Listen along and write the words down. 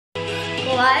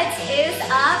What is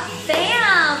up,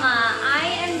 fam?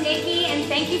 I am Nikki, and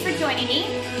thank you for joining me.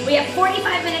 We have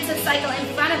 45 minutes of cycle in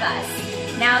front of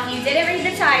us. Now, if you didn't read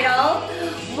the title,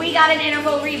 we got an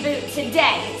interval reboot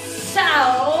today. So,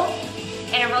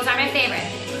 intervals are my favorite.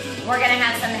 We're gonna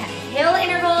have some hill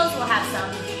intervals, we'll have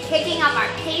some picking up our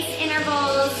pace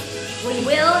intervals. We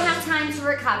will have time to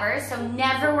recover, so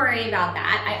never worry about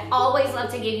that. I always love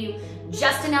to give you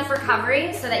just enough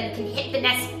recovery so that you can hit the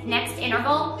next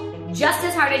interval just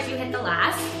as hard as you hit the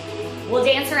last. We'll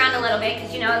dance around a little bit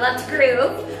because you know I love to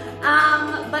groove.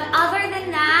 But other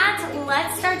than that,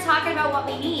 let's start talking about what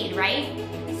we need, right?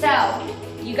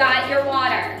 So, you got your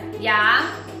water,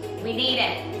 yeah? We need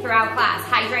it throughout class.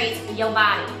 Hydrate your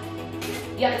body.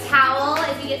 You have a towel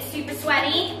if you get super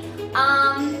sweaty.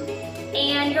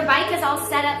 And your bike is all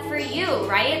set up for you,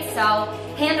 right? So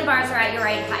handlebars are at your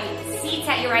right height, seats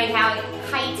at your right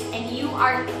height, and you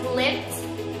are clipped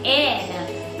in.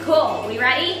 Cool, we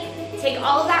ready? Take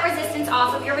all of that resistance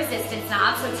off of your resistance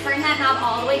knob. So turn that knob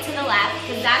all the way to the left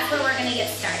because that's where we're gonna get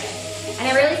started. And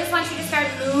I really just want you to start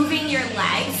moving your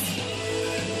legs.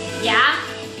 Yeah?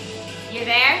 You're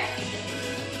there?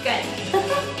 Good.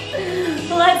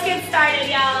 Let's get started,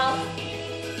 y'all.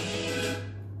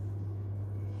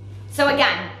 So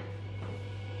again,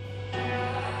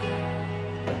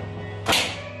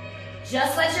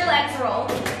 just let your legs roll.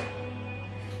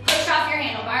 Push off your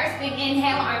handlebars. Big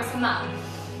inhale, arms come up.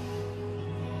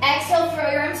 Exhale,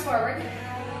 throw your arms forward.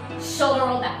 Shoulder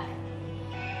roll back.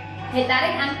 Hit that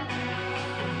again.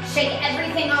 Shake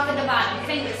everything off at the bottom.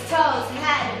 Fingers, toes,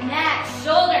 head, neck,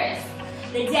 shoulders.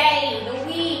 The day, the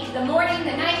week, the morning,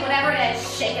 the night, whatever it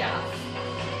is, shake it off.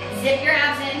 Zip your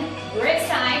abs in, ribs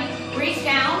tight, reach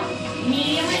down,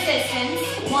 medium resistance.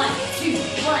 1, 2,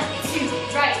 1, 2,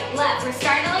 right, left. We're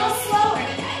starting a little slower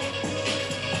today.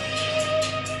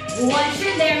 Once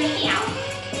you're there, meet me out.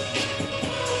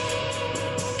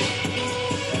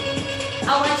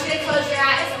 I want you to close your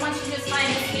eyes. I want you to just find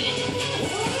the feet.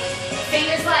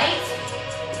 Fingers light,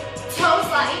 toes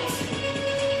light.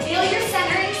 Feel your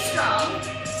centering strong.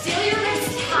 Feel your ribs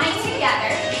tied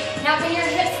together. Now bring your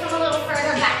hips come a little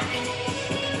further back.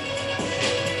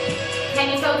 Can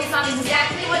you focus on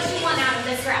exactly what you want out of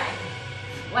this ride?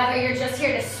 Whether you're just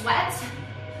here to sweat,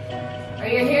 or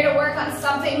you're here to work on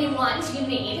something you want, you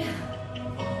need.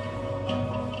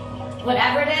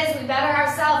 Whatever it is, we better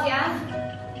ourselves, yeah?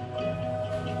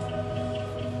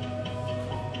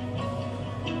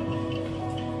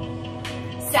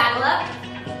 Saddle up.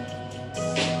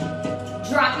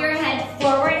 Drop your head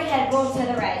forward, head roll to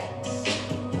the right.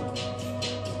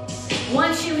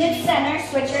 Once you hit center,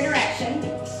 switch your direction.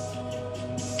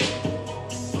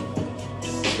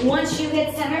 Once you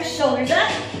hit center, shoulders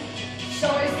up,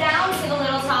 shoulders down, sit a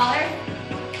little taller.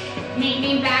 Meet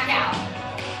me back out.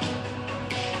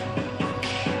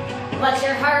 Let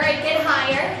your heart rate get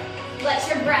higher. Let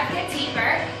your breath get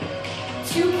deeper.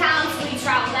 2 counts, we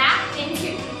travel back in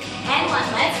 2. And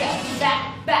 1, let's go.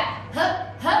 Back, back,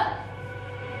 hup, hup.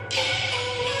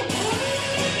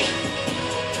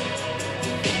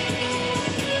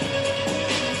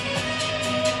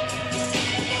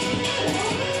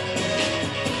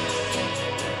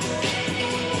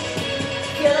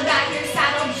 Feel the back of your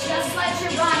saddle, just let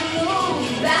your body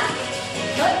move. Back,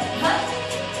 hup, hup.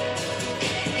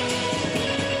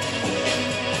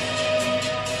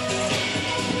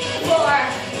 Four,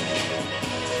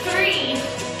 3,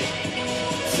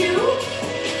 2,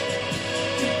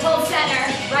 pull center,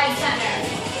 right center.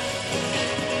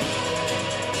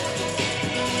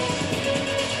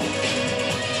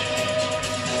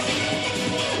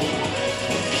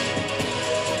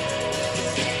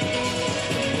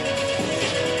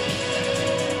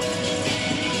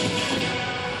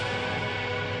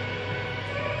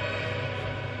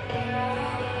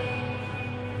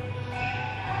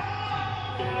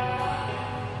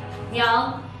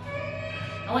 Y'all,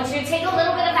 I want you to take a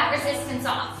little bit of that resistance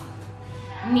off.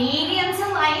 Medium to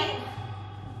light.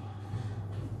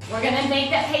 We're gonna make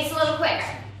that pace a little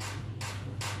quicker.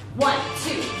 1,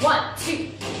 2, 1,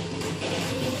 2.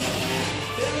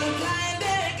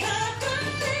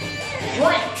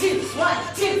 1, 2, 1,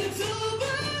 2.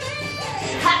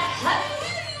 Hut, hut.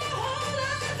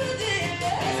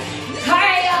 All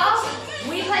right, y'all.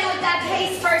 We play with that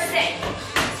pace first thing.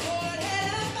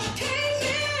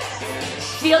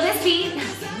 Feel this beat.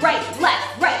 Right,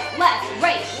 left, right, left,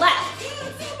 right, left.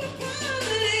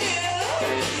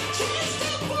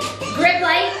 Grip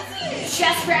light,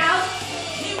 chest proud.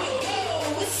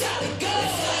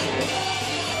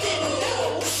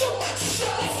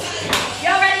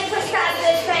 Y'all ready? Push past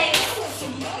this pace.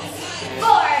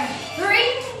 4,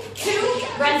 3, 2,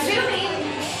 run to me.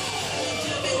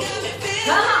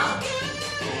 Come on.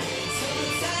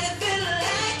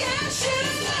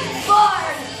 4,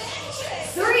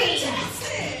 3,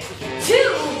 2,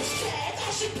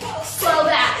 slow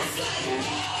back.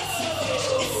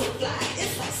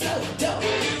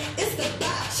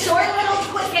 Short little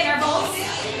quick intervals.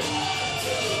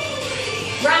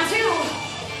 Round 2,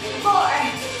 4,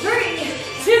 3,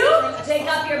 2. Take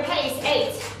up your pace.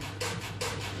 8,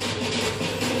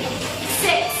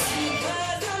 6,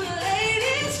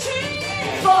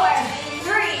 4,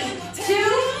 3,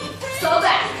 2. Slow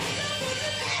back.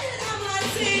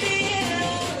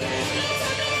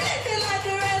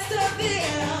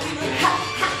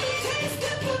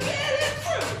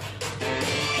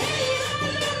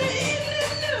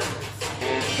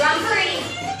 Round 3.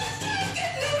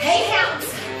 Hey counts.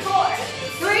 4,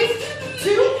 3,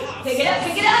 2. Pick it up,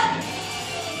 pick it up.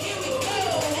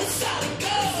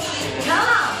 Come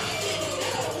on.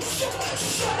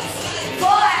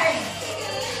 4,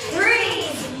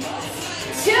 3,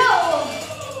 2.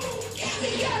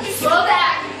 Slow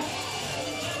back.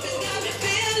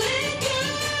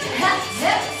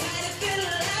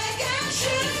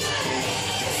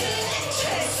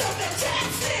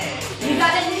 You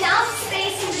got enough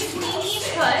space in between each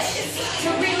push to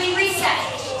really reset,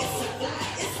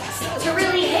 to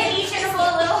really hit each interval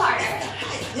a little harder,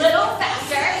 little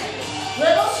faster,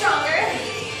 little stronger.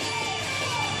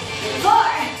 4,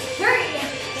 3,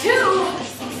 2,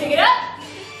 pick it up.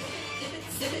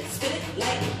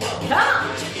 Come on.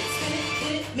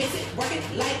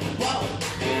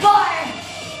 4,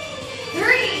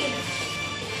 3,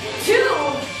 2.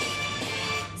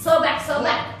 Slow back, slow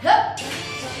back. Hup.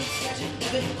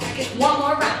 One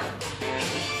more round.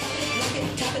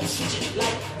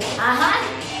 Uh-huh.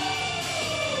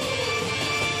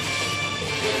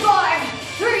 4,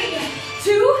 3,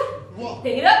 2.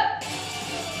 Pick it up.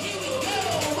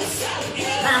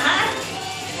 Uh-huh.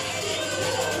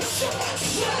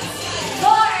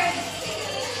 4,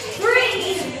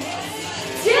 3,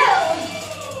 2.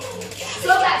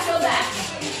 Slow back, slow back.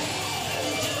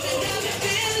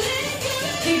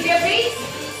 Keep your feet.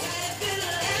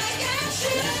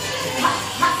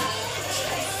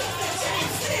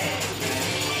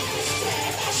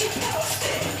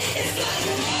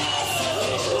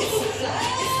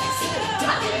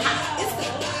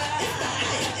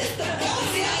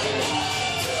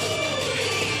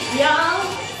 Young,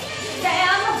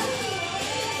 Sam,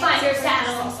 find your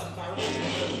saddle.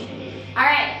 All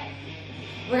right,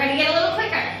 we're gonna get a little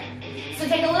quicker. So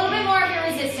take a little bit more of your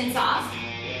resistance off.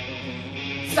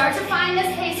 Start to find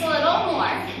this pace a little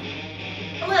more,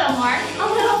 a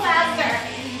little faster.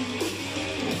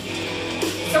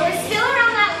 So we're still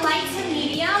around that light to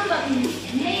medium, but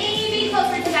maybe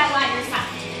closer to that lighter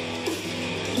side.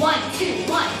 1, 2,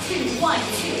 1, 2, 1,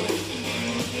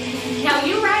 2. Now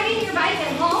you riding your bike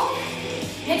at home,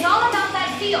 it's all about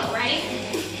that feel, right?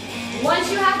 Once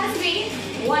you have the speed,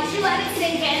 once you let it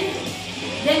sink in,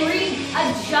 then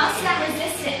readjust that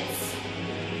resistance.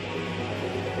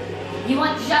 You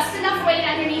want just enough weight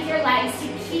underneath your legs to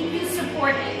keep you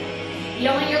supported. You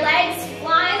don't want your legs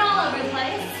flying all over the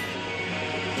place.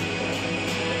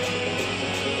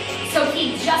 So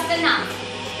keep just enough.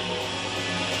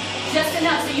 Just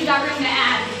enough so you got room to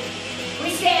add.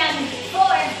 We stand.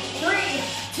 4, 3,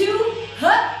 2,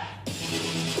 hup.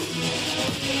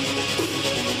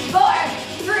 4,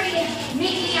 3,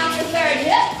 meet me out to third,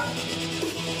 hip.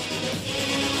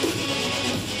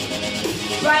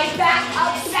 Right back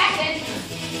up second.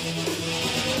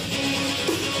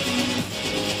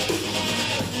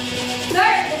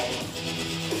 Third.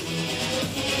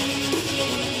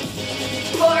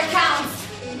 4 counts.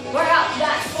 We're up,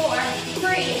 that's 4,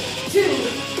 3, 2,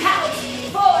 count,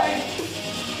 4.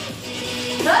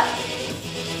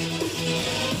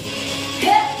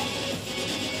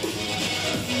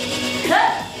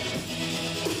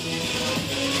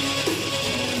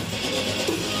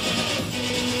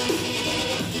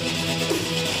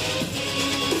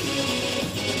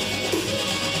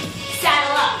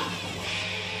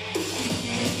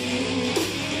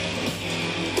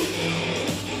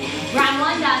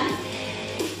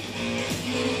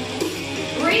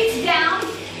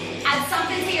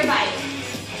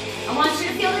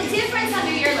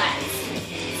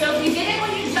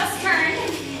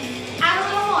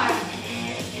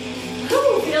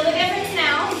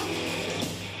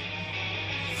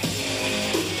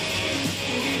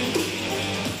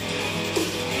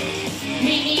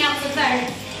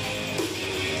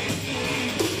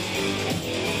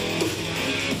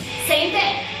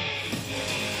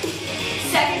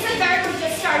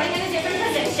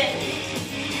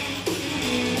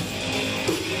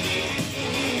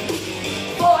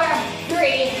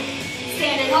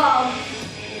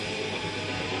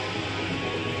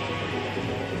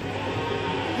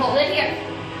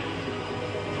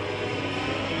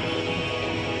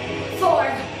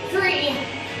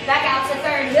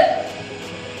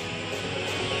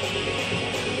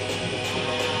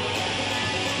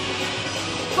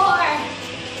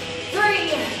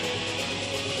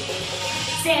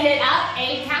 Stand it up,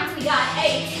 8 counts, we got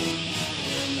 8.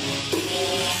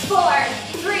 4,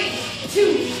 3,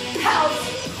 2, out.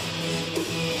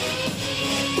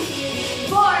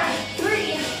 4,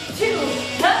 3, 2,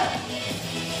 up.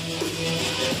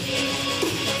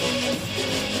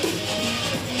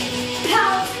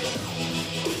 Out.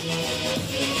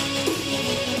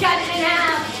 Got it in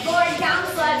half. 4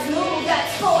 counts, let's move.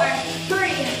 That's 4,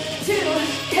 3, 2,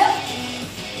 up.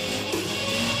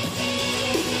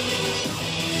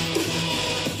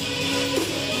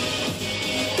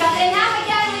 Got it in half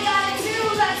again, we got it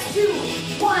 2, that's 2,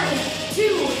 1,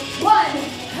 2, 1,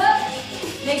 up.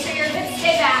 Make sure your hips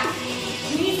stay back.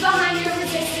 Knees behind your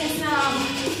resistance now.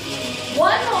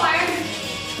 1 more.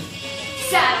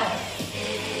 Saddle.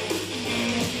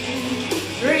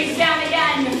 Reach down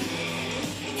again.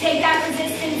 Take that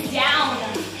resistance down.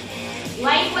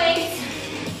 Lightweight.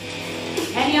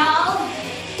 And y'all,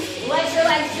 let your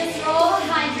legs just roll,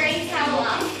 hydrate, travel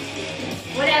up.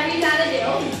 Whatever you gotta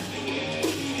do.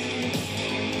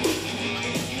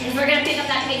 And we're gonna pick up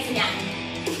that pace again.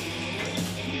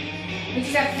 We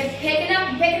just have to picking up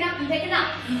and picking up and picking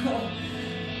up.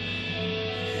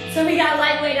 So we got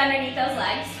lightweight underneath those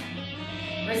legs.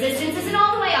 Resistance isn't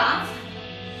all the way off.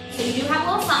 So you do have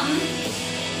a little something.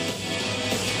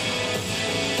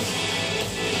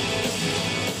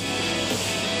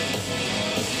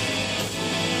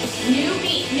 New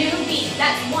beat, new beat.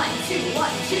 That's 1, 2,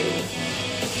 1, 2.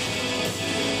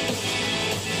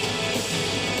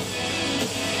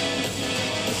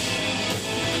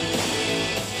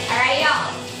 All right, y'all.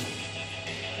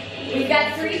 We've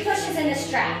got 3 pushes in this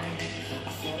track.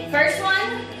 First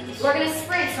one, we're gonna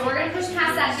sprint, so we're gonna push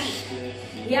past that beat.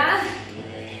 Yeah?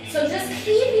 So just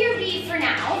keep your beat for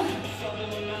now.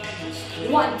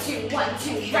 1, 2, 1,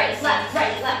 2, right, left,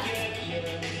 right, left.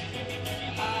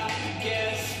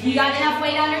 You got enough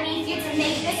weight underneath you to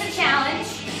make this a challenge.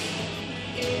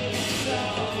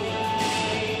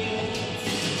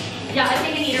 Y'all, I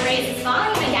think I need to raise this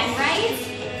volume again, right?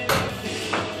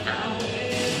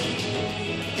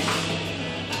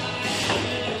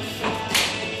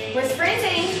 We're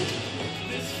sprinting.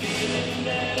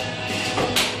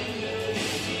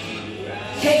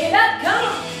 Take it up, come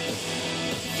on.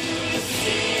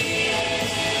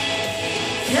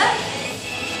 Yep.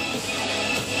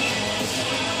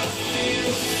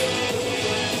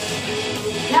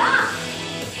 Yeah.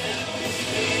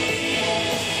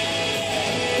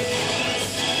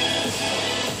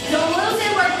 Don't lose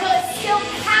it, we're good. Still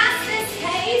past this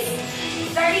pace.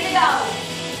 30 to go.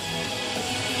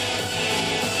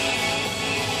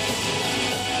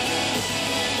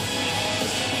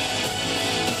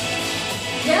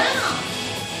 Down.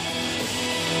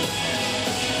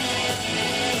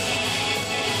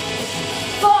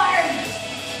 4,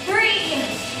 3,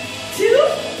 2.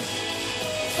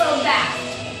 Slow back.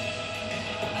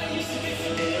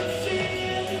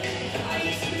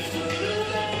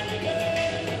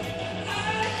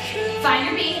 Find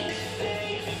your beat.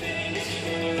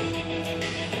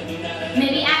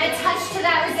 Maybe add a touch to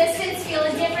that resistance. Feel a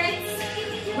difference.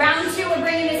 Round 2, we're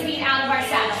bringing this beat out of our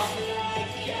saddle.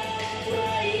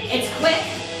 It's quick.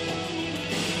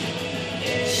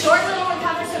 Short little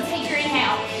recover, so take your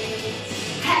inhale.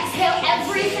 Exhale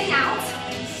everything out.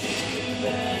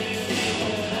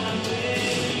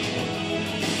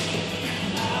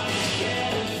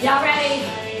 Y'all ready?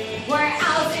 We're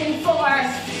out in 4,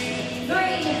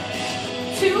 3,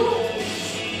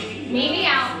 2. Meet me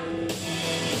out.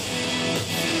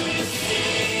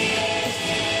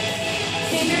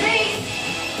 Keep your beat.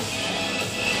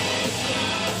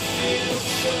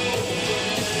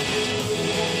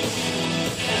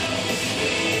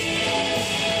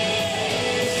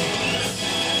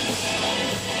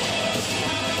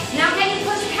 Now can you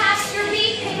push past your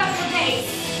beat? Pick up your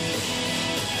pace.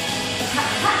 Ha,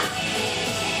 ha.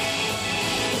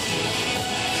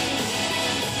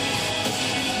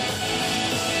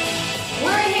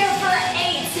 We're here for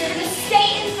 8. So you're going to stay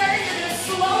in third. You're going to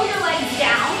slow your legs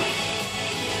down.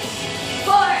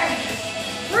 4,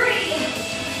 3,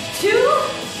 2.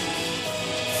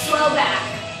 Slow back.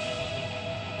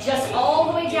 Just all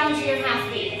the way down to your half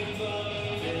beat.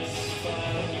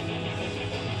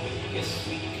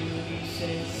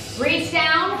 Reach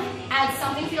down, add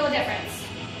something, feel a difference.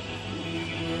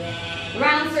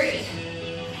 Round 3.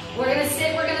 We're gonna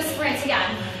sit, we're gonna sprint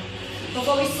again.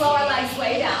 Before we slow our legs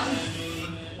way down.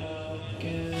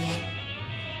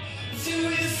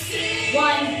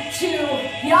 1, 2,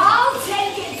 y'all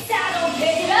take it, saddle,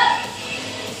 pick it up.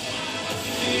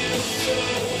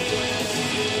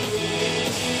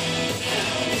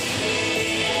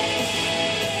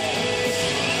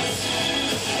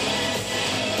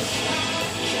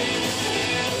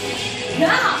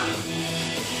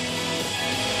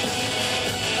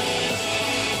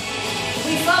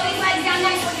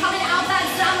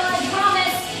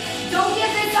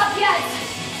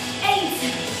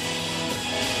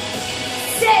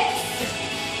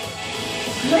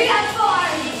 We got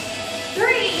 4,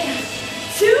 3,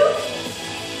 2.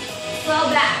 Slow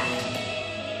back.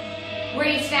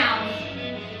 Reach down.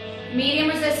 Medium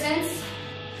resistance.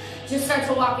 Just start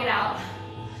to walk it out.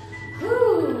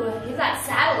 Whew, give that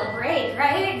saddle a break,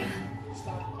 right?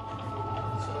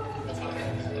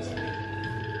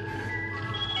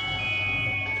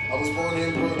 I was born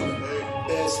in Brooklyn,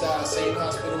 bad style, same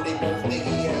hospital, they both nigga,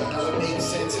 yeah. Now it makes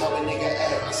sense how a nigga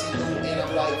act. I see you and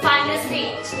I'm like, find this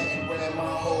beat.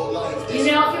 You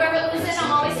know if you're ever losing, I'm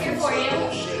always here for you.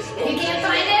 If you can't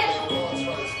find it,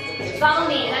 follow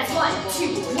me. That's 1,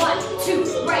 2, 1,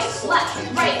 2, right, left,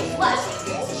 right, left.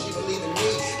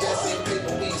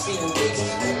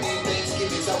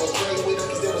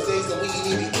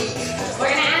 We're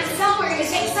gonna add some, we're gonna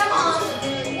take some off.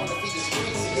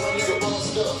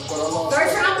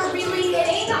 First round, we're really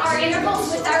hitting our intervals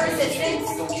with our resistance.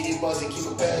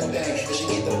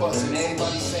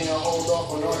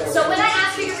 So when I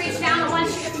ask you to reach down, I want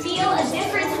you to feel a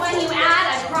difference when you add.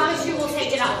 I promise you we'll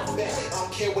take it up.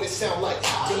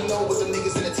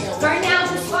 For now,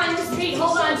 just find this beat,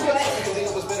 hold on to it.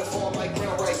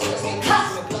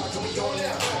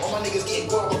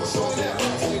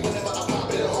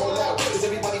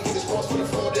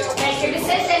 Make your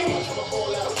decision.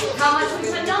 How much we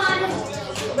put on?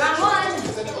 Round 1.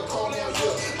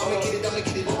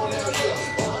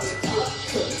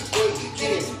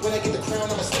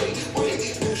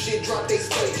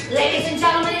 Ladies and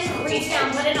gentlemen, reach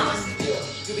down, put it on.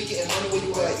 You be getting money where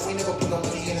you at. You ain't never put no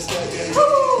money in the stack. You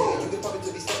can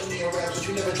probably be stepping in your ass, but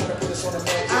you never try to put us on the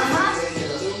map.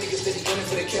 Little niggas steady gunning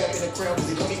for the cap and the crown, cause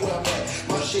they love me where I'm at.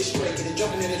 My shit straight, get it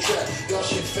jumping in the trap. Y'all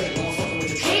shit fake, I'm fucking with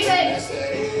the trap. Keep it.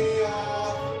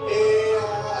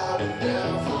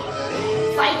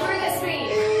 Fight through this beat.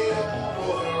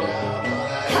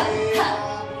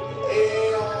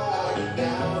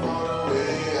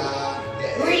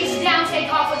 Reach down, take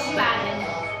off what you added.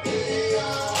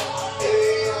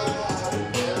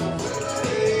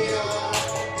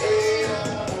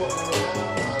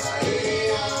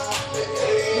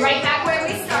 Right back where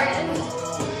we started.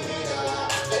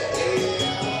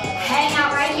 Hang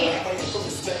out right here.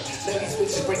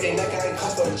 Break their neck, I ain't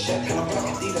come for a check. I'm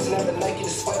rocking Adidas, never Nike, the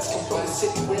spikes come from the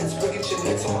city where it's breaking your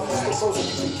neck. So my first proposal,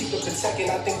 you can keep it protecting.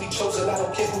 I think we chosen, I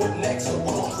don't care who it next. So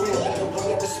I'm real, I don't run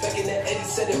that respecting that Eddie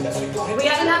said it best. We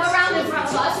have another round in front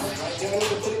of us.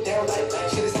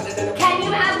 Can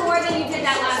you add more than you did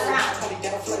that last round?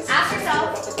 Ask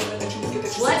yourself.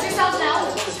 Let yourself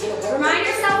know. Remind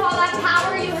yourself all that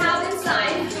power you have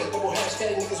inside.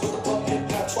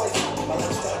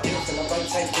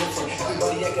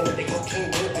 Everybody acting like they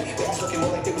cocaine whipping. They was looking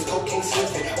more like they was cocaine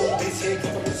sniffing. Old base head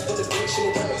governments for the addiction.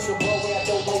 And I'm in the wrong way, I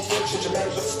don't like fiction.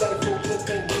 Dramatic but static full clip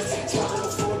and this. Smiling on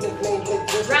floor, nickname Blake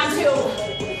Griffin. Round 2.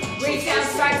 Reach down,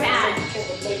 start to add.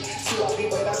 See I be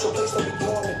right out your place, don't be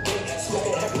born today.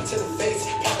 Smoking heavy to the face.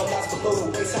 Paralyzed below the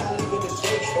waist, how I live in the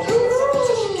day.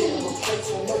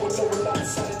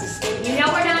 You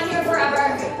know we're not here forever.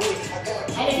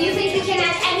 And if you think you can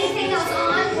add anything else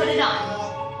on, put it on.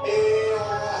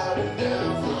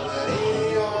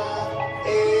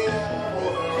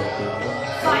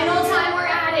 Final time we're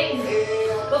adding.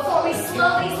 Before we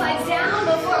slow these legs down,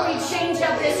 before we change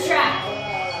up this track.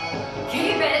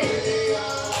 Keep it.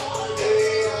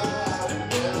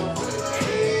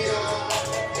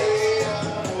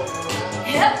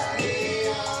 Yep.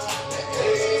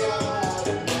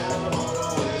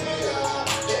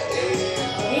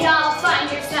 Y'all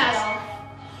find your saddle.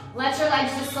 Let your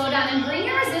legs just slow down and bring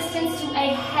your resistance to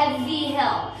a heavy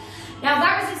hill. Now if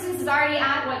that resistance is already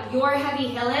at what your heavy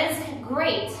hill is,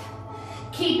 great.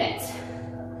 Keep it.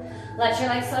 Let your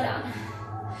legs slow down.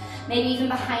 Maybe even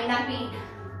behind that beat.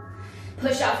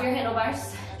 Push off your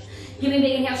handlebars. Give me a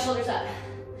big inhale, shoulders up.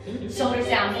 Shoulders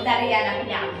down, hit that again, up and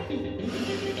down.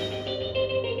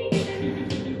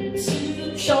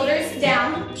 Shoulders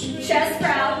down, chest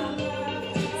proud.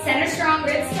 Center strong,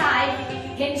 ribs tight,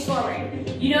 hinge forward.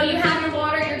 You know you have your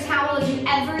water, your towel if you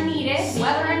ever need it,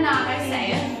 whether or not I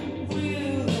say it.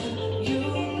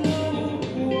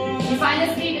 You find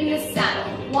this beat in this saddle.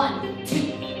 1, 2,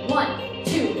 1,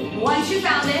 2. Once you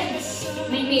found it,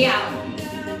 meet me out.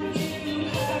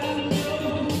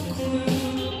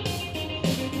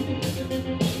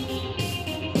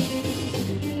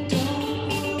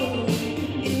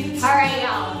 All right,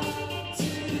 y'all.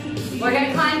 We're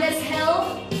gonna climb this hill,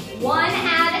 one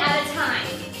ad at a time.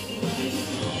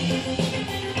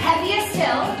 Heaviest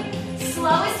hill,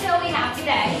 slowest hill we have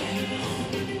today.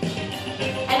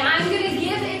 And I'm gonna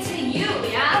give it to you,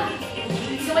 yeah?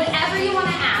 So whatever you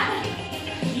wanna add,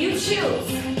 you choose.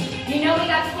 You know we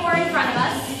got 4 in front of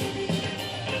us.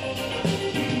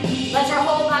 Let your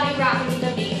whole body rock into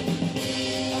the beat.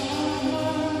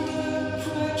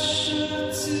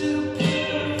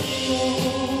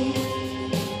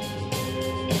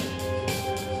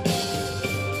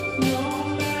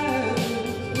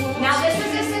 Now this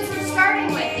resistance we're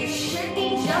starting with, it should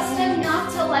be just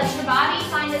enough to let your body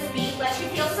find this beat, let you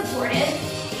feel supported,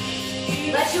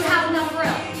 let you have enough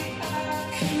room.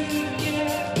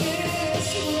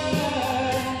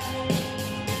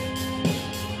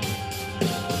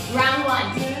 Round one.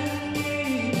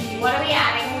 What are we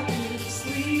adding?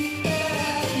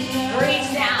 Reach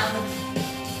down.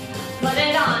 Put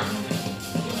it on.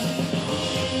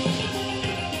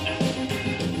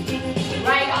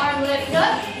 Right arm lift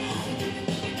up.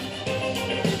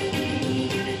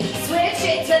 Switch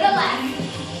it to the left.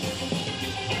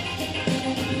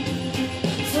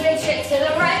 Switch it to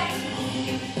the right.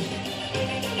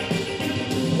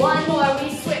 One more, we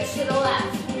switch to the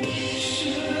left.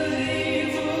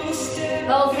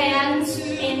 Both hands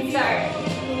in third.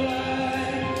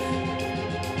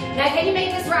 Now can you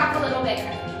make this rock a little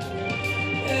bigger?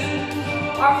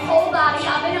 Our whole body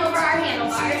up and over our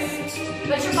handlebars.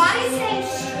 But your body's staying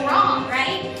strong,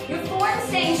 right? Your form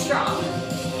staying strong.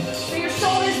 So your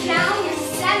shoulders down, your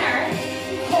center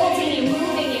holding you,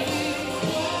 moving you.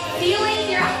 Feeling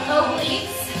your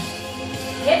obliques.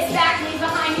 Hips back, knees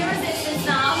behind your resistance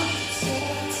knob.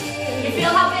 You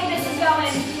feel how big this is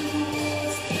going.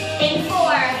 In 4,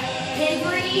 in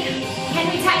 3, can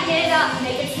we tighten it up?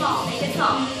 Make it small, make it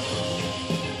small.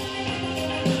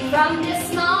 From this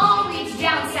small, reach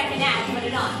down, second add, put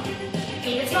it on.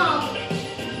 Keep it small.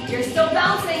 You're still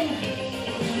bouncing,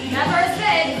 never as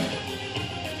big.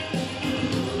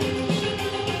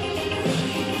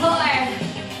 4,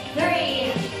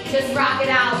 3, just rock it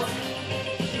out.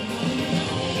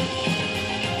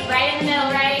 Right in the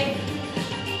middle, right?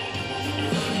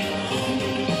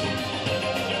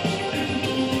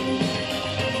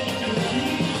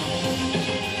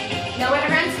 Nowhere to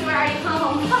run to, we're already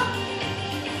home.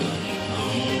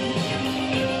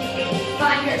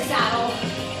 Find your saddle.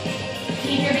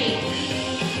 Keep your beat.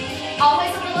 Always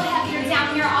a little heavier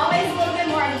down here, always a little bit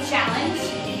more of a challenge.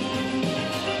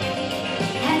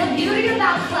 And the beauty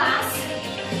about class,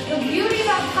 the beauty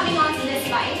about coming onto this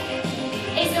bike,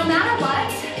 is no matter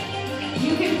what,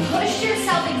 you can push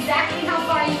yourself exactly how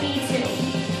far you need to.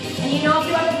 And you know if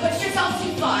you ever push yourself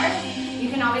too far, you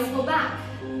can always pull back.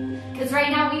 Because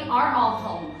right now we are all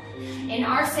home, in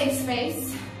our safe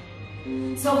space.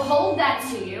 So hold that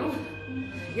to you.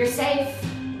 You're safe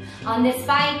on this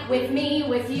bike with me,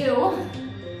 with you.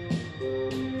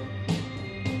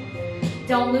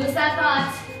 Don't lose that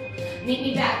thought. Meet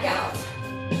me back out.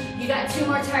 You got 2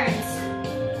 more turns.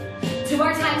 2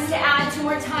 more times to add, 2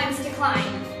 more times to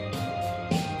climb.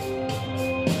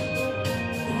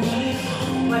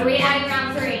 What are we adding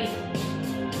round 3?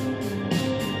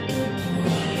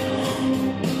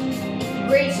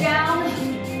 Reach down,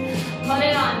 put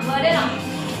it on, put it on.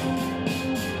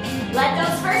 Let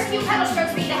those first few pedal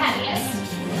strokes be the heaviest.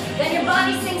 Then your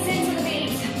body sinks into the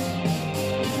beat.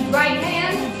 Right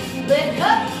hand, lift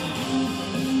up.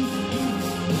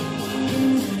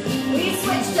 We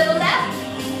switch to the left.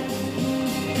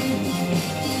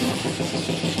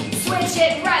 Switch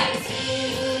it right.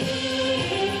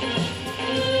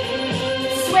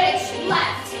 Switch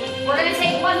left. We're gonna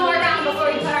take one more round before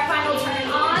we put our final turn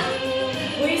on.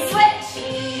 We switch.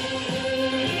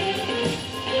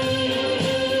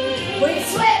 We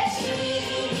switch.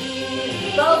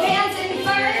 Both hands in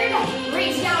third.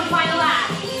 Reach down, final add.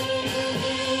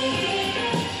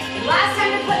 Last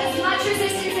time to put as much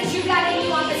resistance as you got in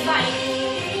you on this bike.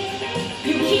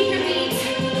 You keep your beat.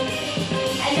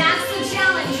 And that's the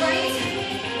challenge, right?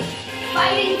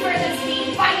 Fighting for this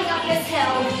beat, fighting up this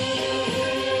hill.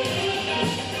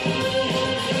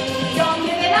 Don't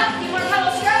give it up. Few more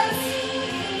pedal strokes.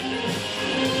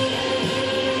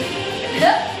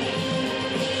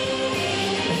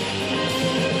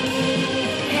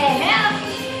 Hey, up.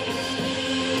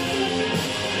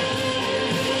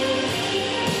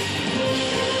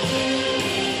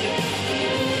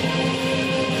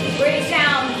 Reach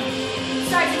down.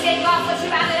 Start to take off what you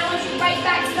have. I want you right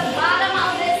back to the bottom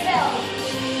of this hill.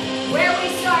 Where we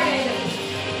started.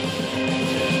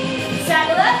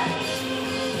 Saddle up.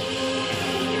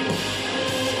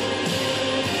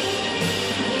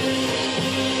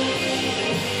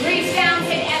 Reach down,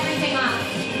 hit everything off.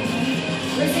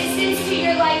 Resistance to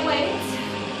your light weight.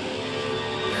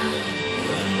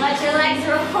 Let your legs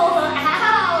roll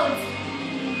out.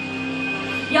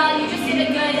 Y'all, you just did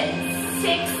a good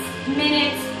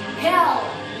 6-minute hill.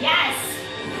 Yes.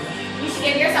 You should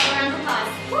give yourself a round of applause.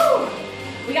 Woo.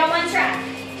 We got one track.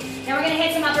 Now we're gonna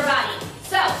hit some upper body.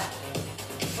 So,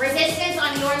 Resistance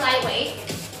on your lightweight,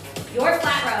 your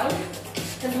flat road,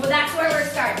 because that's where we're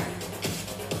starting.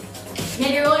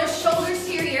 Maybe roll your shoulders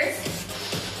to your ears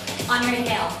on your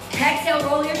inhale. Exhale,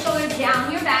 roll your shoulders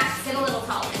down your back, sit a little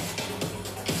taller.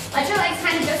 Let your legs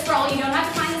kind of just roll. You don't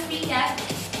have to find the speed yet.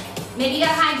 Maybe you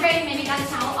gotta hydrate, maybe you gotta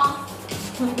towel off.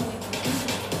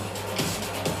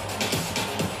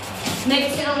 Maybe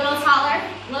sit a little taller,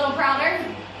 a little prouder.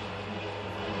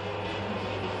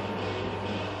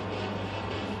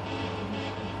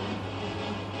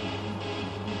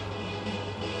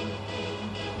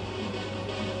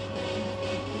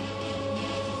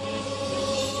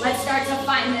 Let's start to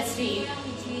find this speed.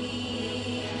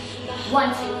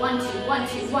 1, 2, 1, 2, 1,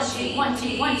 2, 1, 2, 1,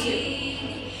 2, 1, 2.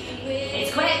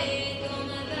 It's quick.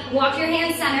 Walk your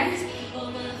hands centered.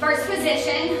 First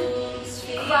position,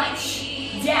 crunch.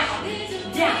 Down,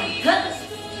 down.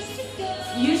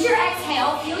 Use your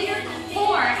exhale. Feel your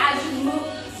core as you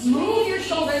move your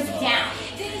shoulders down.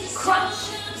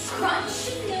 Crunch,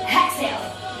 crunch. Exhale,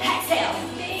 exhale.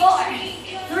 4,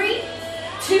 3,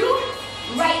 2,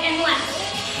 right and left.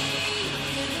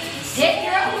 Hit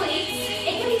your obliques.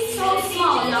 It can be so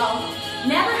small, y'all.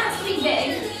 Never has to be big.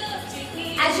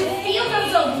 As you feel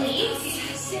those obliques,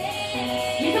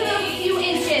 you can move a few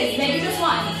inches, maybe just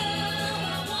one.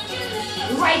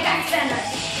 Right back center.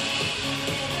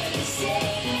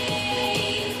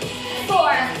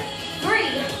 4,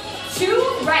 3,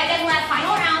 2, right and left,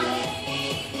 final round.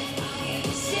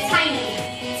 Tiny,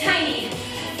 tiny.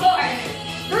 4,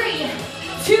 3,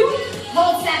 2,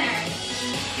 hold center.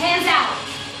 Hands out.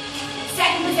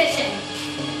 Second position.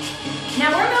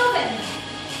 Now we're moving.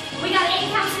 We got 8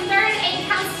 counts in third, 8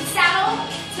 counts to saddle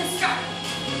to start.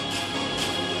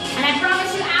 And I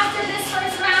promise you, after this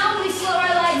first round, we slow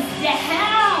our legs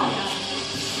down.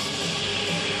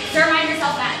 So remind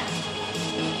yourself that.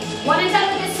 1 and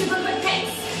done with this super quick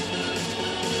pace.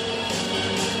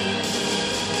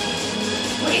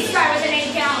 We start with an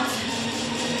 8 count.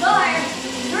 4,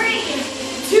 3,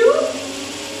 2,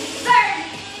 third.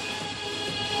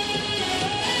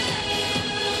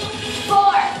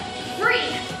 4, 3,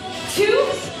 2,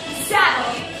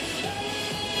 saddle.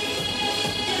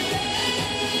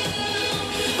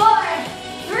 4,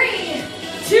 3,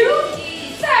 2,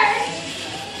 third.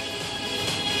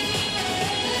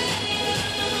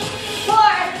 4,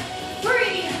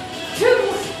 3, 2,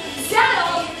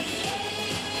 saddle.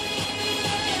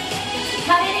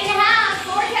 Cut it in half,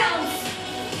 4 counts.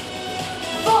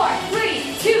 4, 3,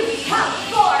 2, count.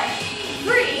 4,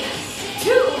 3,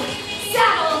 2,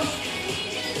 saddle.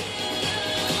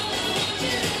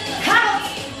 Count.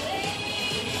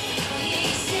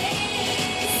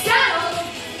 Saddle.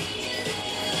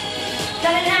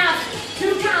 Cut it in half,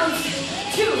 2 counts.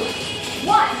 2,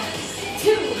 1,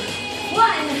 2,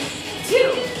 1,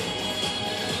 2.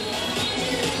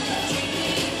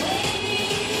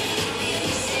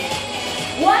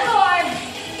 One more.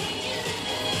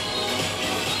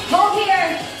 Hold here,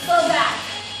 slow back.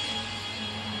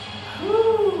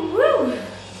 Woo, woo.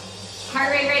 Heart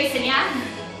rate racing, yeah?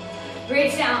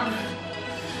 Reach down.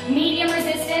 Medium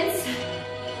resistance.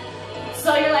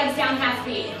 Slow your legs down half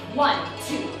beat. 1,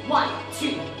 2, 1,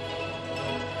 2.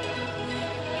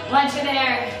 Once you're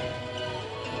there,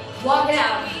 walk it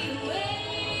out.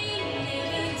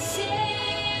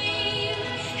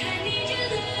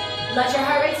 Let your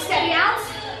heart rate steady out.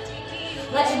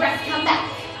 Let your breath come back.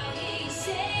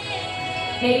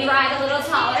 Maybe ride a little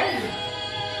taller.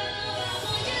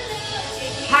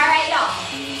 All right, y'all.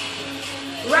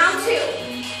 Round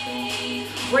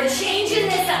 2. We're changing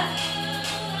this up.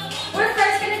 We're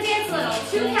first gonna dance a little.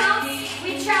 2 counts,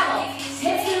 we travel.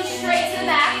 Hips move straight to the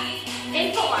back.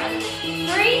 In 4,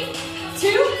 3,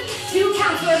 2, 2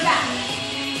 counts, we're back.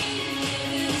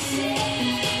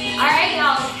 All right,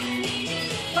 y'all.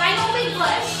 Final big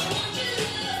push,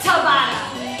 Tabata.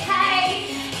 Okay,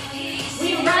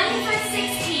 we run for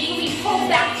 16, we pull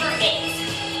back for 8.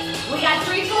 We got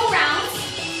 3 full rounds.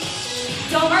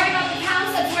 Don't worry about the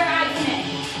counts, that's where I come in.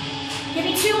 Give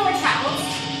me 2 more travels.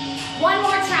 1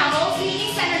 more travel,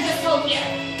 knee center, just hold here.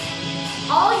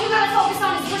 All you gotta focus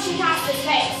on is pushing past this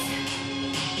pace.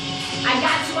 I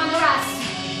got you on the rest.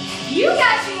 You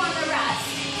got you on the rest.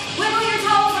 Wiggle your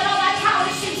toes, let all that power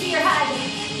shoot to your head.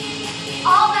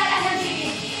 All that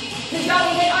energy, because y'all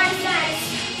will hit arms next.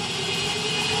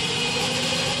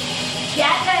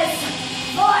 Get this.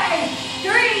 4,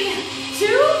 3,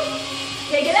 2,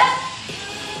 take it up.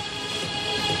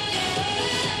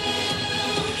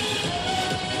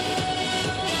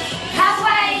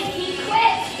 Halfway, keep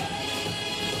quick.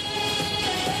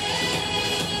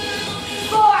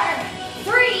 4,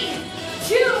 3,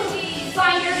 2,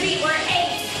 find your feet, we're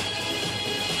 8,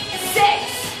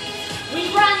 6,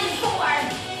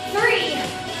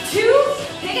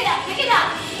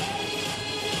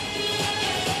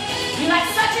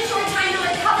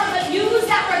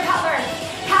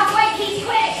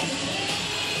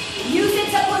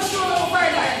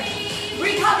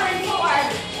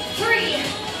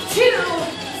 2,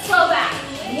 slow back.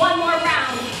 One more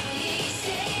round.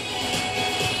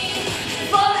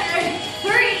 4,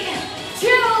 3, 2,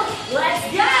 let's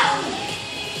go.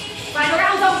 Final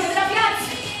round, don't give it up yet.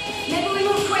 Maybe we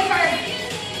move quicker.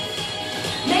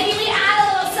 Maybe we add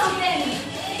a little something.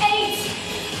 8,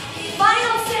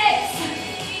 final 6,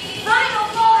 final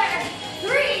 4,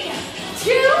 3,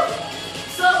 2,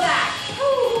 slow back.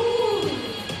 Woo.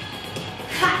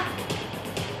 Ha.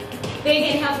 Big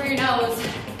inhale through your nose.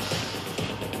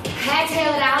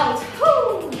 Exhale it out.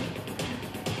 Woo.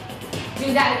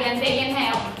 Do that again, big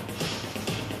inhale.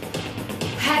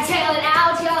 Exhale it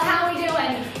out, y'all. How are we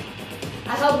doing?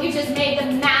 I hope you just made the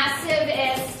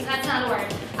massivest, that's not a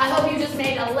word. I hope you just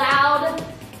made a loud,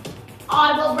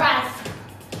 audible breath.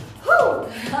 Whew.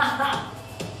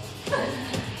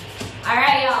 All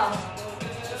right, y'all.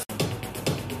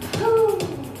 Whew.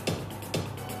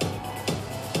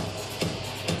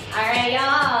 All right,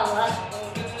 y'all.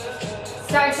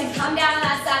 Start to come down on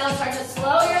that saddle. Start to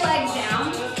slow your legs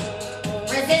down.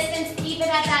 Resistance, keep it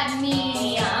at that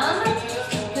medium.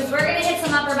 Because we're going to hit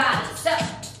some upper bodies. So,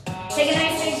 take a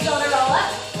nice big shoulder roll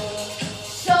up.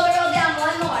 Shoulder roll down,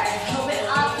 one more. Open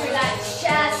up through that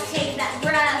chest. Take that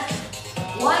breath.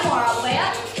 One more, all the way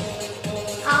up.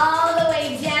 All the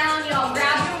way down. Y'all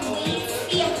grab your weights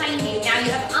behind you. Now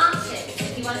you have options.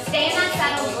 If you want to stay in that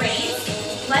saddle, great.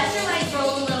 Let your legs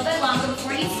roll a little bit longer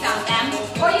before you stop them.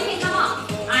 Or you can come off.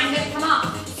 I'm going to come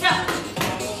off. So,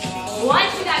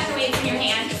 once you got your weights in your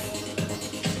hands,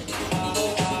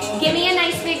 give me a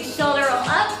nice big shoulder roll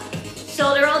up,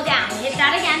 shoulder roll down. Hit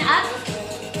that again, up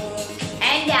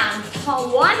and down. Pull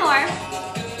one more.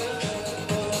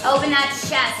 Open that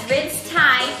chest, ribs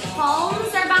tight,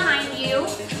 palms are behind you.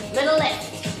 Little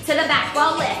lift to the back,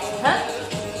 well lift. Hup,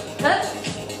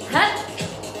 hup,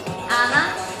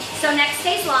 hup. So neck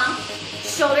stays long,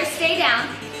 shoulders stay down.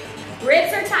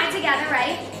 Ribs are tied together,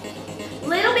 right?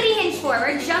 Little bitty hinge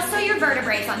forward, just so your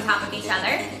vertebrae's on top of each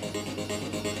other.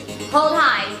 Hold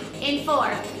high in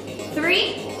 4,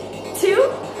 3,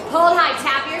 2, hold high,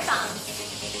 tap your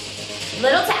thumbs.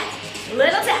 Little tap,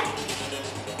 little tap.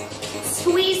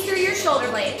 Squeeze through your shoulder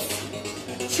blades.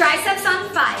 Triceps on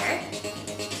fire.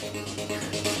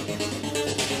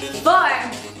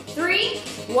 4, 3,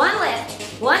 1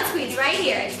 lift, 1 squeeze right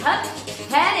here. It's hup,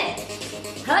 head in,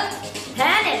 hup,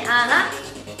 head in,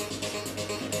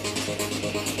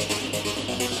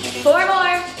 4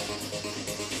 more,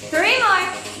 3 more,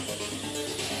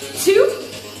 2,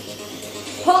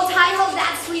 hold tight, hold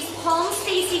that, squeeze, palms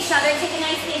face each other, take a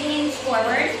nice big hinge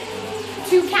forward,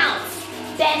 2 counts,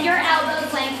 bend your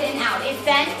elbows, lengthen out, it's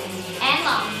bent and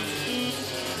long,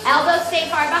 elbows stay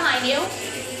far behind you,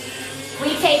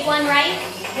 we take 1 right,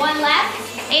 1 left,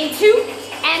 in 2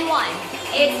 and 1,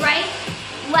 it's right,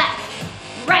 left,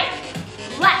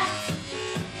 left.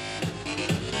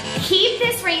 Keep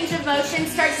this range of motion,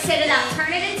 start to sit it up.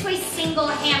 Turn it into a single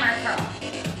hammer curl.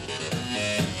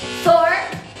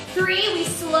 4, 3, we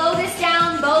slow this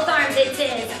down, both arms, it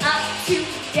is up, 2,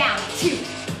 down, 2.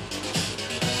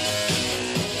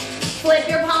 Flip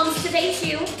your palms to face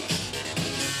you.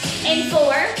 In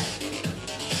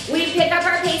 4, we pick up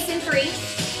our pace in 3.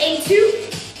 In 2,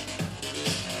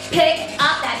 pick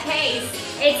up that pace.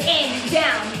 It's in,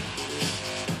 down.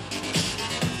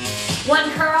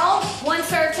 1 curl, 1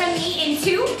 serve to me in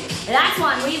 2. That's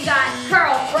 1. We've got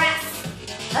curl, press.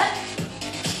 Up.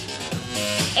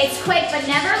 It's quick, but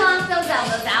never lock those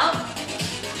elbows out.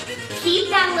 Keep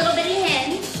that little bitty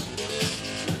hinge.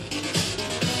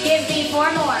 Give me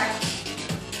 4 more.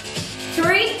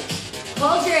 3.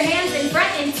 Hold your hands in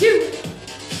front in 2.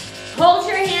 Hold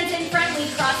your hands in front. We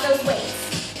cross those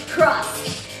weights. Cross,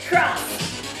 cross,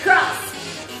 cross.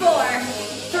 4,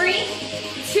 3,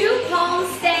 2, palms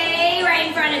stay right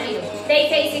in front of you. They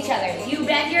face each other. You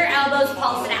bend your elbows,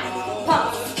 pulse it out.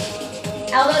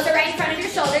 Pulse. Elbows are right in front of your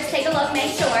shoulders. Take a look,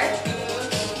 make sure.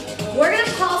 We're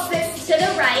gonna pulse this to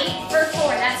the right for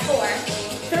 4, that's 4.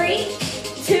 3,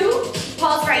 2,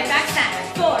 pulse right back center.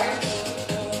 4.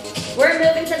 We're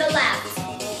moving to the left.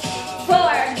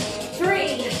 4,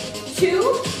 3,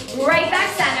 2, right back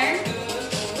center.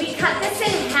 We cut this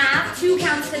in half, 2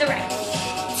 counts to the right.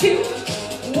 2,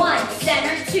 1,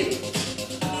 center, 2.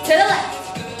 To the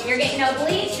left. You're getting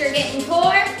obliques, you're getting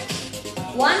core.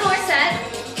 1 more set.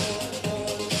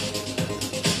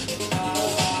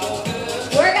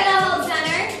 We're gonna hold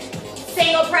center.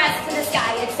 Single press to the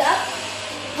sky. It's up.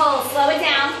 Pull, slow it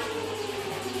down.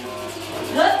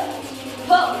 Hook,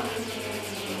 pull.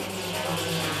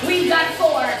 We've got 4.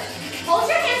 Hold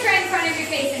your hands right in front of your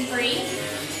face in 3,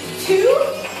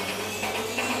 2.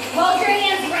 Hold your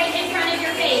hands right in front of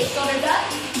your face. Shoulders up,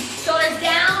 shoulders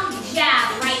down,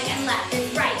 jab, right and left.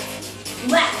 It's right,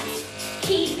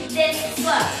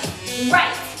 slow.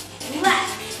 Right, left.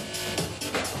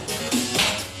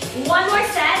 One more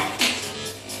set.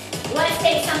 Let's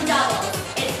take some doubles.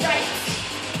 It's right.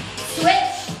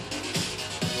 Switch.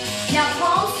 Now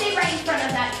palms stay right in front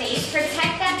of that face.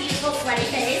 Protect that beautiful sweaty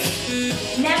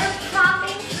face. Never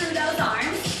popping through those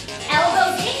arms.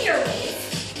 Elbows in your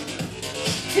waist.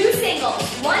 2 singles,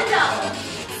 1 double.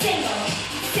 Single,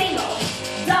 single,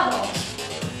 double.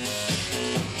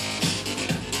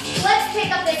 Let's pick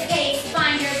up this pace,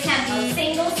 find your tempo.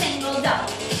 Single, single, double.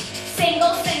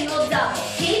 Single, single, double.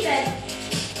 Keep it.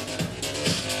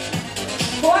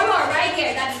 4 more right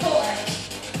here, that's 4.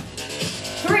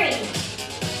 3,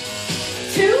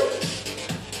 2.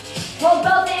 Hold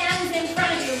both hands in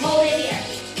front of you, hold it here.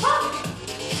 Hop.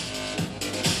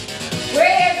 We're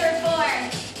here for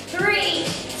 4, 3,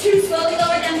 2, slowly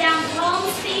lower them down.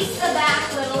 Palms face the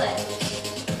back, little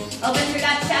lift. Open through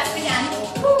that chest again.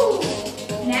 Woo.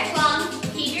 Neck long,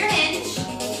 keep your hinge.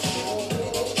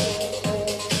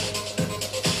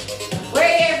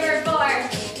 We're here for 4,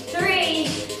 3,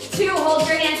 2, hold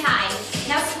your hands high.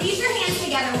 Now squeeze your hands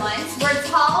together once. We're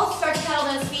tall, start to pedal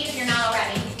those feet if you're not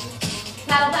already.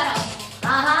 Pedal, pedal.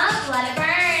 Let it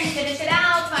burn, finish it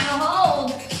out, final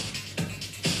hold.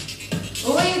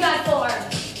 We've got 4,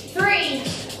 3,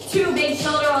 2, big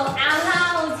shoulder roll,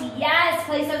 out. Yes,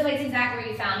 place those weights exactly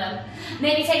where you found them.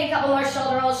 Maybe take a couple more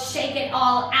shoulder rolls, shake it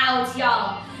all out,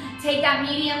 y'all. Take that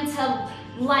medium to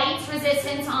light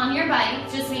resistance on your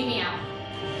bike. Just meet me out.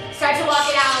 Start to walk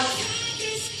it out.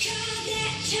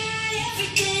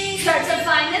 Start to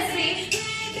find this beat.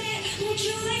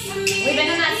 We've been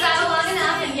in that saddle long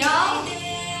enough, and y'all,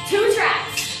 2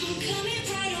 tracks.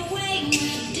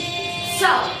 So,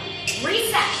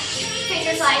 reset.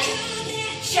 Fingers like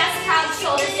chest proud,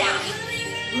 shoulders down.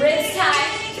 Ribs tight,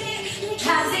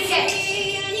 calves engaged.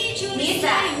 Knees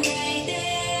back.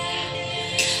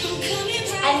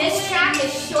 And this track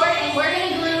is short, and we're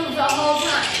gonna groove the whole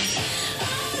time.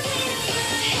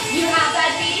 You have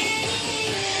that beat?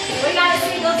 We got a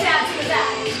single tap to the back.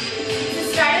 To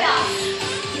start it off.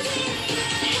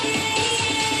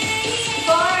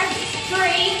 4,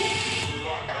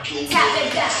 3, tap it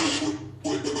back.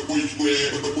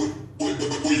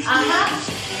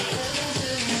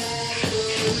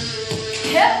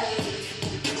 Hip.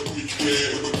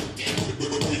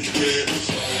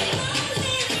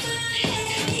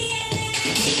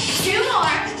 2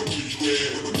 more.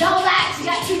 Double back, you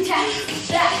got 2 taps.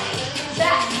 Back,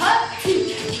 back, up, 2,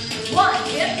 1,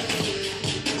 hip.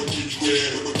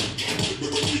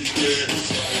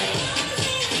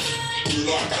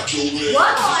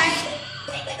 1 more.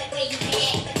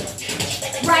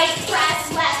 Right press,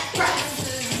 left press.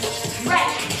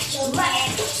 Right,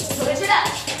 left. Switch it up.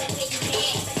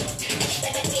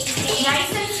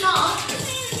 Nice and small.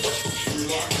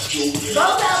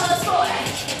 Both elbows 4,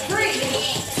 3,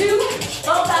 2.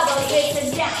 Both elbows face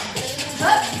and down.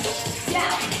 Up,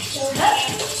 down, up.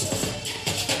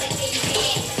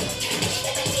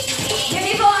 Give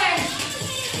me 4,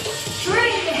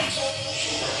 3,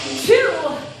 2.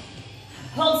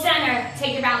 Hold center.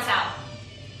 Take your bounce out.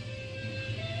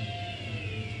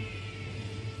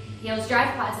 Heels drive,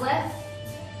 quads lift.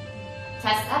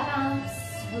 Test that bounce.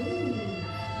 Ooh.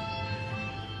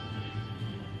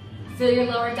 Feel your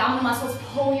lower abdominal muscles,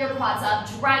 pull your quads up,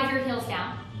 drive your heels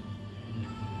down.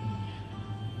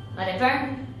 Let it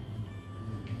burn.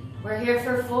 We're here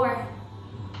for 4,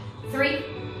 3,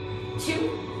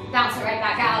 2, bounce it right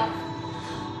back out.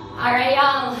 All right,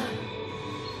 y'all.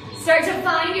 Start to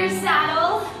find your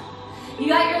saddle. You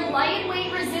got your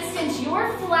lightweight resistance,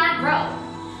 your flat rope.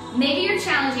 Maybe you're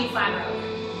challenging flat rope.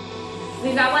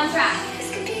 We've got 1 track.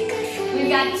 We've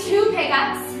got 2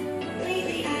 pickups.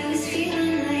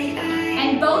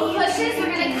 And both pushes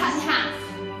we're gonna cut in half.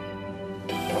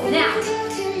 Now,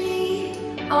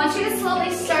 I want you to slowly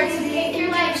start to pick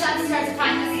your legs up, start to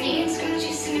find the speed.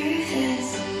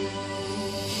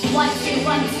 1, 2,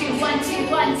 1, 2, 1, 2,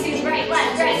 1, 2, right,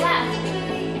 left, right, left.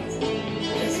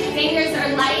 Fingers are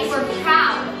light, we're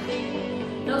proud.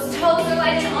 Those toes are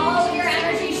light and all of your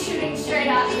energy shooting straight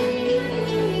up.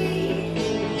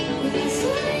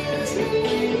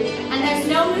 And there's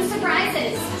no new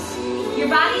surprises. Your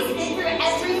body's been through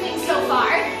everything so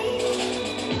far.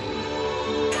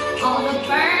 All the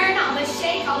burn, all the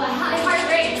shake, all the high heart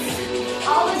rates,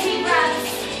 all the deep breaths.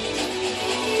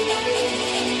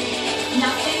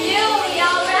 Nothing new.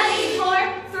 Y'all ready? 4,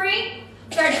 3,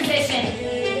 third position.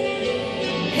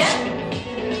 Yep.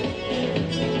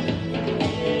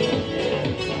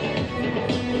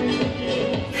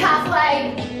 Half leg.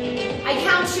 I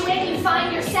count you in, you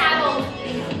find your saddle.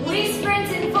 We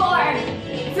sprint in 4,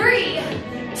 3,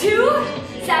 2,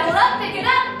 saddle up, pick it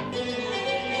up.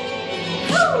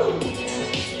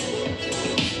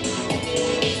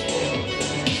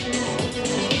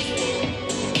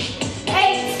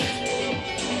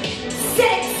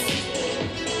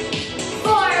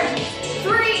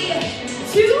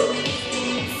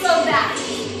 back.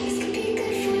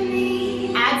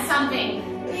 Add something.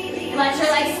 Let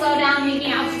your legs slow down, maybe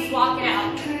out, just walk it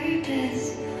out.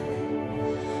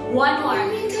 One more.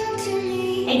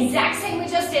 Exact same we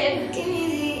just did.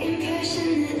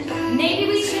 Maybe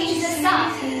we change this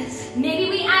up. Maybe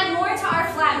we add more to our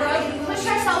flat row. We push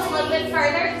ourselves a little bit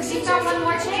further because we've got one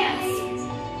more chance.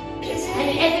 And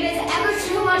if it is ever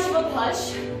too much of a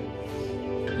push,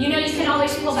 you know you can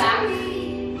always pull back.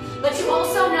 But you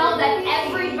also know that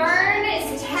every burn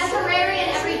is temporary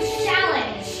and every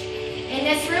challenge in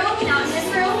this room, not in this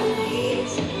room,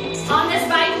 on this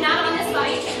bike, not on this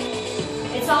bike,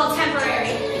 it's all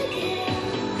temporary.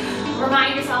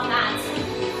 Remind yourself that.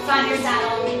 Find your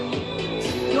saddle.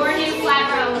 Your new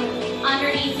flat row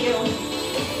underneath you.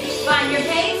 Find your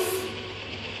pace.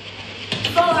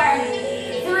 4,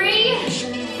 3,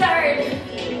 third.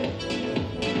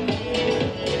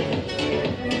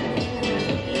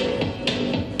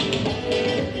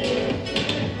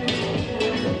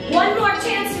 One more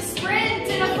chance to sprint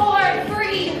in a 4,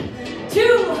 3,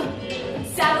 2.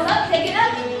 Saddle up, pick it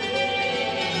up.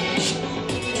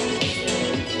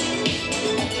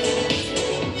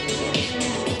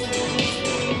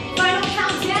 Final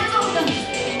countdown.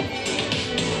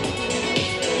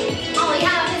 All we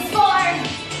have is 4,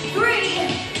 3,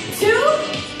 2.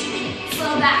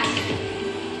 Slow back.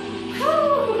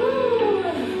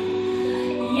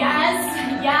 Yes,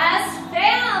 yes,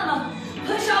 bam.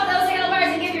 Push off those handlebars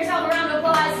and give yourself a round of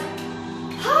applause.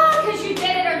 Because you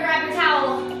did it, or grab your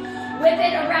towel. Whip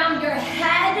it around your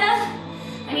head.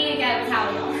 I need to get a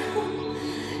towel, y'all.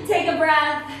 Take a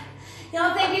breath.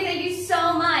 Y'all, thank you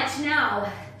so much.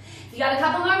 Now, you got a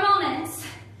couple more moments.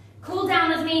 Cool down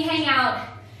with me, hang out.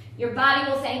 Your body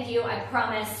will thank you, I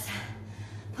promise.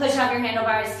 Push off your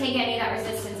handlebars, take any of that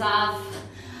resistance off.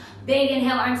 Big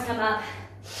inhale, arms come up.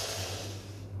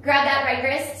 Grab that right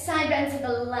wrist, side bend to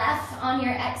the left on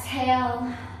your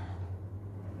exhale.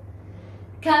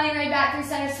 Coming right back through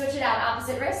center, switch it out.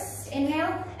 Opposite wrist,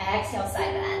 inhale, exhale,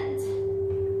 side bend.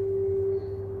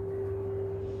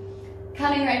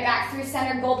 Coming right back through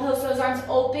center, goalpost those arms,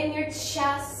 open your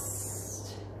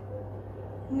chest.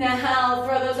 Now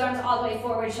throw those arms all the way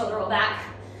forward, shoulder roll back.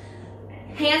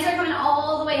 Hands are coming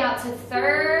all the way out to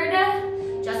third.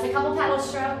 Just a couple pedal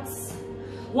strokes.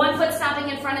 One foot stopping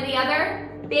in front of the other.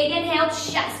 Big inhale,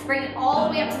 chest. Bring it all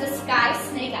the way up to the sky,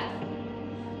 snake up.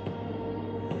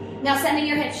 Now sending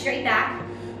your hips straight back.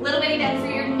 Little bitty bend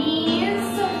through your knees.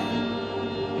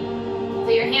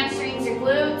 Feel your hamstrings, your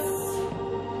glutes.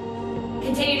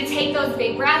 Continue to take those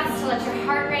big breaths to let your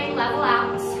heart rate level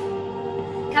out.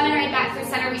 Coming right back through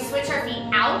center, we switch our feet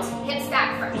out, hips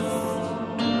back first.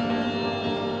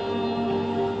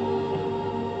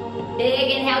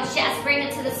 Big inhale, chest, bring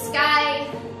it to the sky.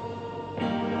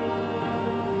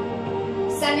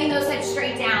 Sending those hips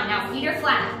straight down. Now feet are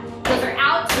flat. Toes are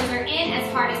out, toes are in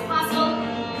as hard as possible.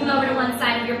 Come over to one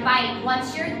side of your bike.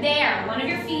 Once you're there, one of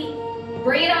your feet,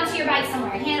 bring it onto your bike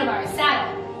somewhere. Handlebar,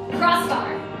 saddle,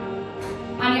 crossbar.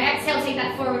 On your exhale, take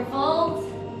that forward fold.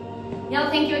 Y'all,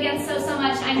 thank you again so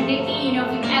much. I'm Nikki. You know,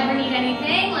 if you ever need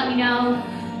anything, let me know.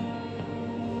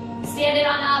 Stand it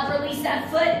on up, release that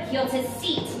foot, heel to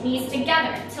seat, knees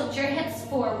together. Tilt your hips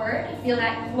forward. Feel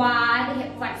that quad,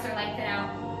 hip flexor, lengthen out.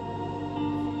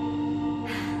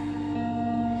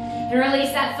 And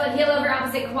release that foot, heel over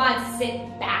opposite quad,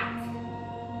 sit back.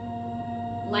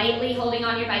 Lightly holding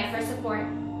on your bike for support.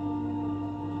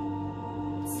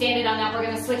 Stand it on up, we're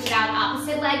gonna switch it out.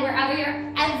 Opposite leg, wherever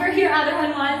your other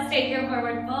one was, take your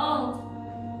forward fold.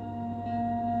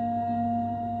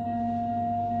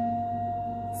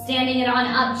 Standing it on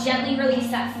up, gently release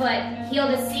that foot. Heel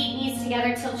to seat, knees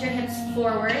together, tilt your hips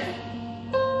forward.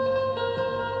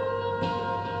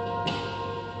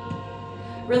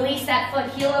 Release that foot,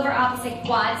 heel over opposite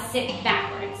quad, sit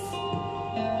backwards.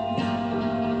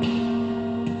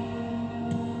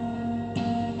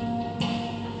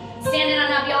 Stand it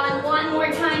on up, y'all, and one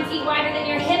more time, feet wider than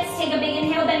your hips. Take a big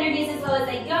inhale, bend your knees as low as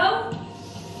they go.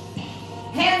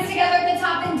 Hands together at the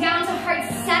top and down to heart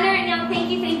center. And now thank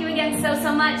you again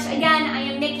so much. Again, I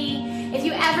am Nikki. If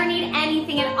you ever need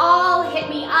anything at all, hit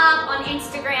me up on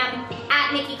Instagram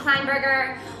at Nikki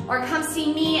Kleinberger, or come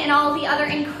see me and all the other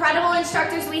incredible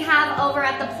instructors we have over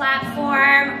at the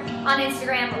platform on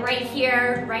Instagram right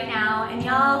here, right now. And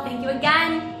y'all, thank you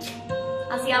again.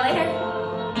 I'll see y'all later.